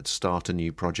start a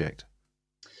new project?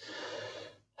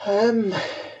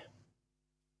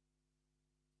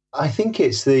 I think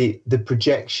it's the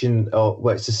projection,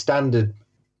 it's a standard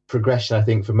progression, I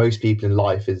think, for most people in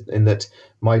life, is in that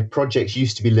my projects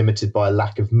used to be limited by a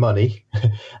lack of money.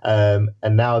 And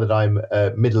now that I'm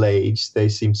middle-aged, they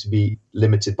seem to be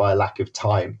limited by a lack of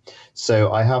time.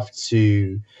 So I have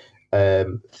to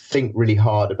think really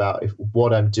hard about if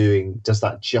what I'm doing, does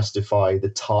that justify the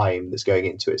time that's going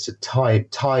into it? So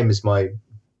time is my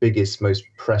biggest, most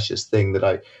precious thing that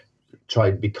I try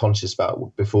to be conscious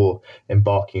about before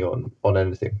embarking on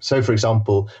anything. So, for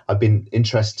example, I've been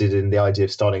interested in the idea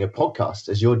of starting a podcast,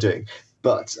 as you're doing,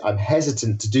 but I'm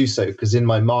hesitant to do so because in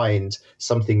my mind,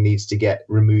 something needs to get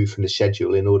removed from the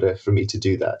schedule in order for me to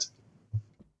do that.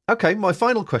 Okay, my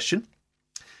final question.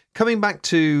 Coming back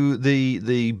to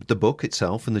the book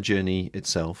itself and the journey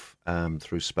itself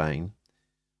through Spain,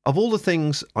 of all the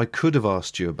things I could have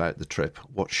asked you about the trip,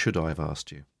 what should I have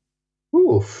asked you?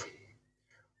 Oof.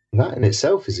 That in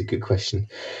itself is a good question.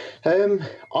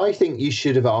 I think you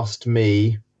should have asked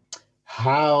me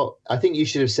I think you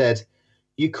should have said,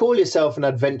 you call yourself an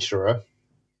adventurer,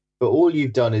 but all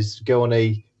you've done is go on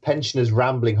a pensioner's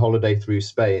rambling holiday through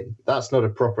Spain. That's not a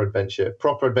proper adventure.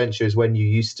 Proper adventure is when you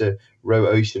used to row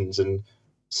oceans and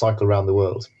cycle around the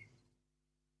world.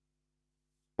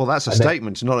 Well, that's a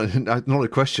statement, not a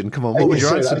question. Come on, what would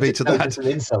your answer be to that? It's an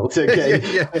insult. Okay.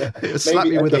 yeah. Slap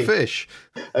me with a fish.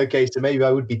 Okay, so maybe I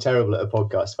would be terrible at a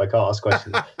podcast if I can't ask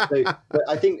questions. But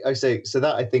I think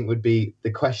that I think would be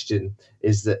the question: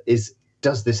 is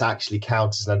does this actually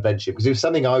count as an adventure? Because it was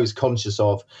something I was conscious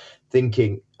of,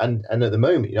 thinking, and at the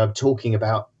moment, I'm talking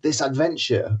about this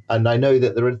adventure, and I know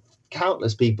that there are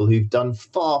countless people who've done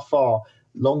far, far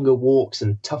longer walks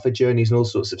and tougher journeys and all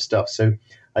sorts of stuff. So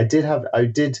I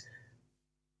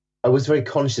was very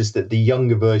conscious that the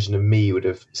younger version of me would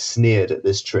have sneered at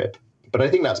this trip. But I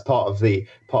think that's part of the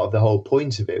whole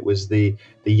point of it, was the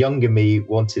younger me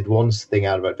wanted one thing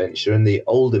out of adventure, and the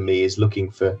older me is looking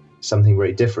for something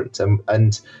very different.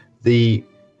 And the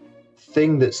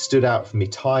thing that stood out for me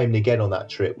time and again on that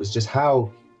trip was just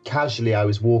how casually I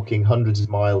was walking hundreds of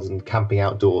miles and camping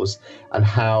outdoors, and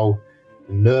how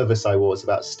nervous I was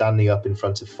about standing up in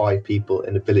front of 5 people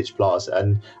in a village plaza.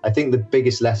 And I think the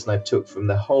biggest lesson I took from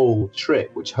the whole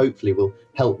trip, which hopefully will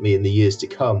help me in the years to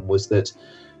come, was that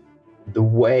the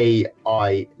way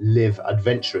I live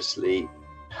adventurously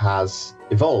has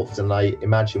evolved, and I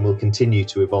imagine will continue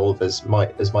to evolve as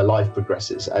my life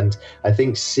progresses. And I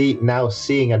think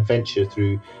seeing adventure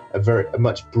through a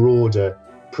much broader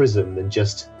prism than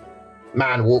just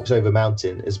man walks over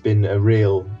mountain has been a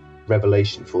real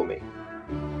revelation for me.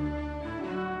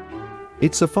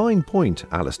 It's a fine point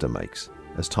Alastair makes.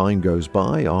 As time goes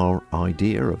by, our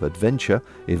idea of adventure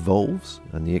evolves,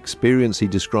 and the experience he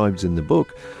describes in the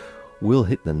book will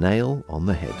hit the nail on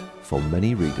the head for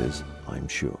many readers, I'm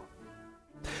sure.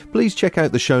 Please check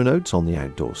out the show notes on the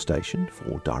Outdoor Station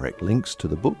for direct links to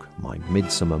the book, My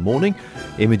Midsummer Morning,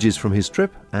 images from his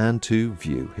trip, and to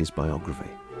view his biography.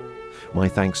 My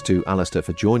thanks to Alastair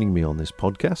for joining me on this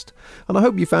podcast, and I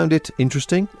hope you found it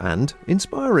interesting and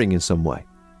inspiring in some way.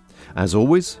 As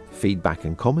always, feedback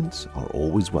and comments are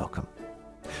always welcome.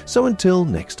 So until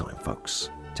next time, folks,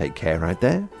 take care out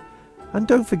there, and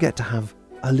don't forget to have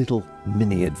a little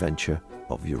mini adventure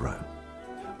of your own.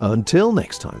 Until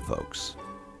next time, folks,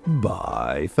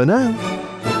 bye for now.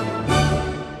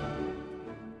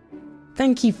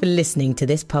 Thank you for listening to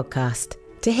this podcast.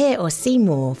 To hear or see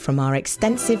more from our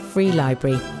extensive free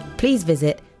library, please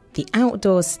visit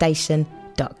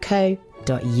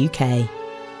theoutdoorstation.co.uk.